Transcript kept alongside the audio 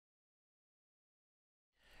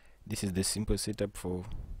This is the simple setup for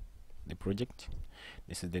the project.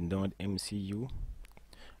 This is the Nodemcu,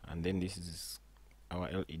 and then this is our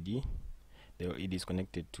LED. The LED is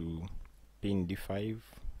connected to pin D5,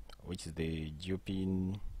 which is the geo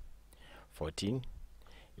pin 14.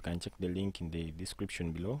 You can check the link in the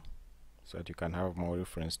description below so that you can have more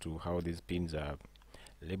reference to how these pins are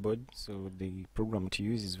labeled. So the program to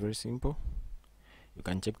use is very simple. You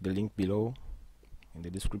can check the link below in the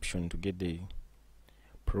description to get the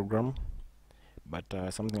program. But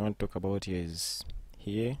something I want to talk about here is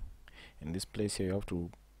here in this place here you have to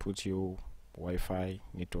put your Wi-Fi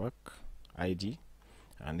network ID,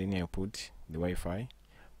 and then you put the Wi-Fi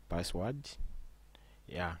password.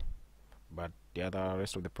 Yeah, but the other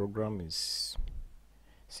rest of the program is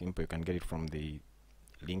simple. You can get it from the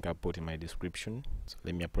link I put in my description. So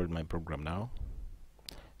let me upload my program now.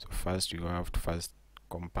 So first you have to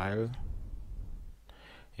compile.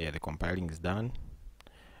 Yeah, the compiling is done.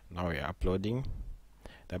 Now we are uploading.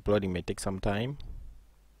 The uploading may take some time,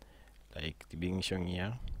 like the being shown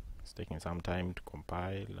here. It's taking some time to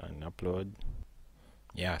compile and upload.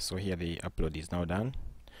 Yeah, so here the upload is now done.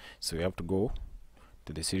 So we have to go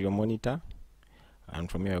to the serial monitor, and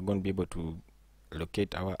from here we're going to be able to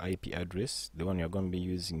locate our IP address, the one you're going to be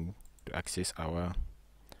using to access our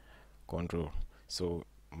control. So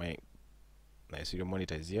my serial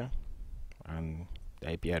monitor is here, and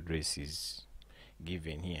the IP address is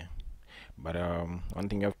given here. But one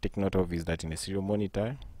thing you have to take note of is that in the serial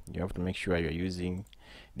monitor you have to make sure you're using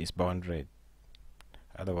this bound rate,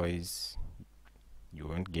 otherwise you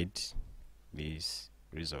won't get this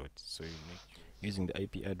result. So you make using the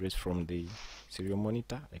IP address from the serial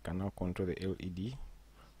monitor. I can now control the LED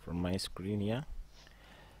from my screen here,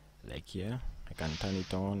 like here. I can turn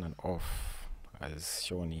it on and off as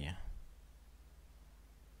shown here.